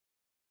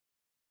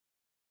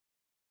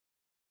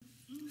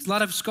A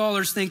lot of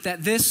scholars think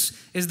that this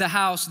is the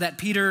house that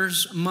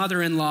Peter's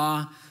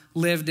mother-in-law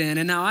lived in.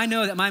 And now I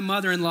know that my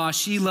mother-in-law,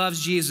 she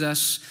loves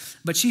Jesus,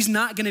 but she's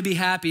not going to be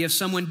happy if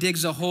someone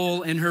digs a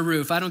hole in her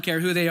roof. I don't care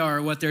who they are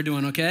or what they're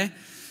doing, okay?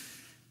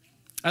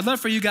 I'd love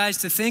for you guys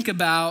to think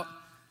about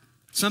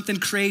something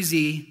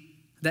crazy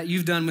that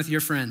you've done with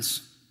your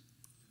friends.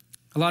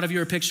 A lot of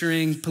you are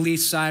picturing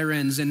police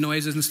sirens and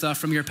noises and stuff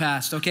from your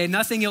past, okay?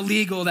 Nothing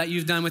illegal that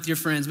you've done with your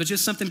friends, but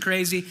just something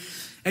crazy.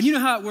 And you know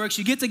how it works.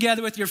 You get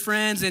together with your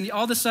friends and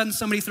all of a sudden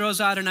somebody throws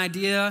out an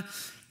idea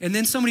and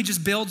then somebody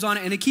just builds on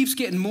it and it keeps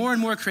getting more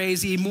and more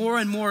crazy, more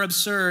and more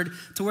absurd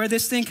to where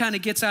this thing kind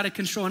of gets out of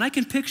control. And I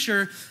can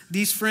picture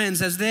these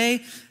friends as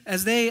they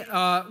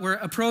were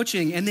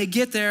approaching and they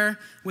get there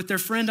with their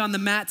friend on the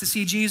mat to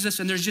see Jesus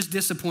and there's just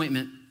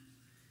disappointment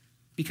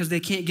because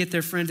they can't get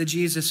their friend to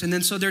Jesus. And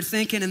then so they're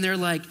thinking and they're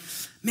like,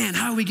 man,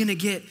 how are we going to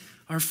get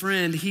our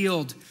friend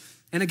healed?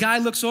 And a guy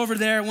looks over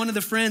there, one of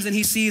the friends, and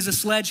he sees a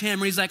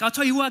sledgehammer. He's like, I'll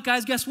tell you what,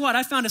 guys, guess what?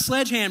 I found a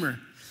sledgehammer.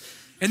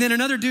 And then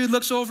another dude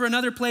looks over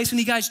another place and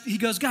he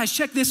goes, guys,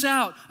 check this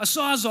out, a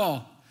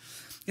Sawzall.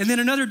 And then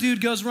another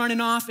dude goes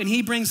running off and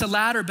he brings a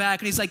ladder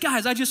back and he's like,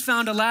 guys, I just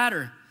found a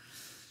ladder.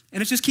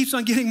 And it just keeps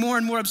on getting more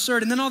and more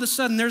absurd. And then all of a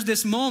sudden there's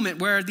this moment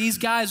where these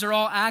guys are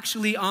all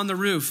actually on the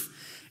roof.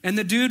 And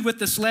the dude with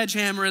the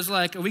sledgehammer is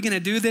like, are we gonna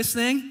do this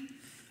thing?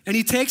 And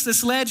he takes the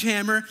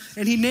sledgehammer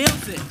and he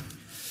nails it.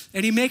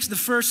 And he makes the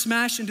first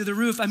smash into the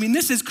roof. I mean,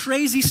 this is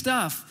crazy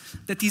stuff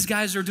that these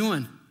guys are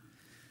doing.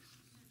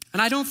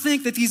 And I don't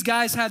think that these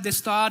guys had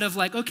this thought of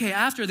like, okay,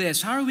 after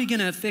this, how are we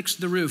gonna fix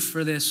the roof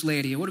for this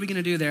lady? What are we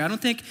gonna do there? I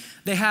don't think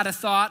they had a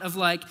thought of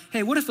like,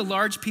 hey, what if a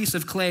large piece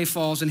of clay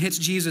falls and hits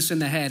Jesus in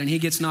the head and he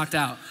gets knocked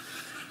out?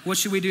 What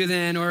should we do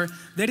then? Or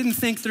they didn't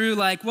think through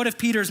like, what if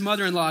Peter's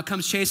mother-in-law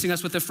comes chasing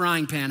us with a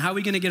frying pan? How are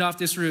we gonna get off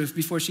this roof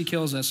before she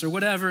kills us or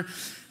whatever?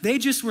 They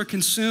just were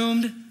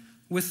consumed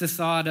with the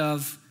thought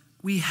of,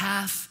 we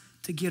have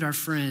to get our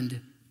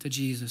friend to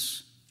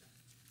Jesus.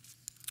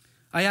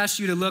 I asked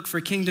you to look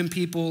for kingdom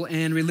people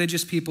and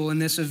religious people in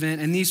this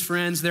event, and these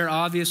friends, they're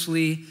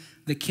obviously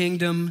the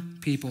kingdom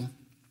people.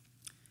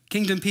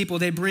 Kingdom people,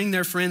 they bring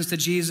their friends to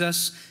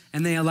Jesus,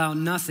 and they allow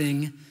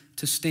nothing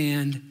to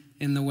stand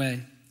in the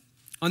way.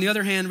 On the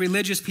other hand,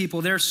 religious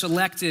people, they're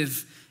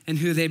selective in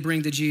who they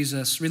bring to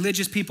Jesus.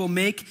 Religious people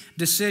make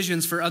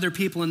decisions for other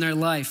people in their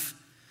life.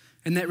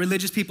 And that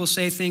religious people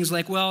say things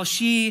like, well,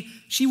 she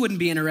wouldn't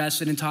be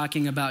interested in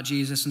talking about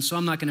Jesus, and so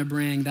I'm not going to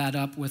bring that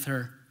up with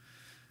her.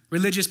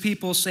 Religious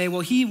people say,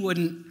 well, he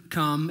wouldn't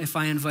come if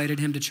I invited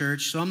him to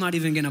church, so I'm not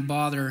even going to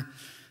bother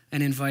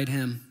and invite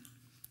him.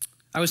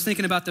 I was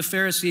thinking about the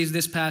Pharisees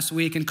this past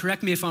week, and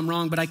correct me if I'm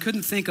wrong, but I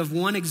couldn't think of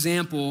one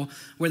example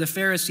where the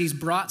Pharisees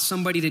brought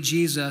somebody to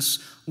Jesus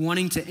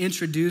wanting to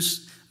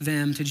introduce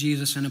them to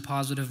Jesus in a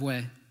positive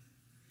way.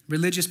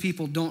 Religious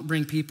people don't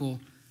bring people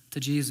to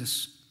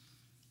Jesus.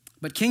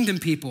 But kingdom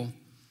people,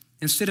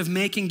 instead of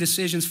making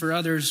decisions for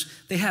others,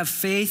 they have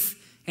faith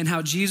in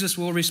how Jesus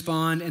will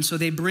respond, and so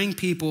they bring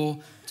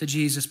people to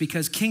Jesus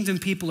because kingdom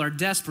people are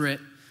desperate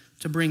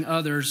to bring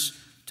others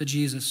to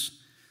Jesus.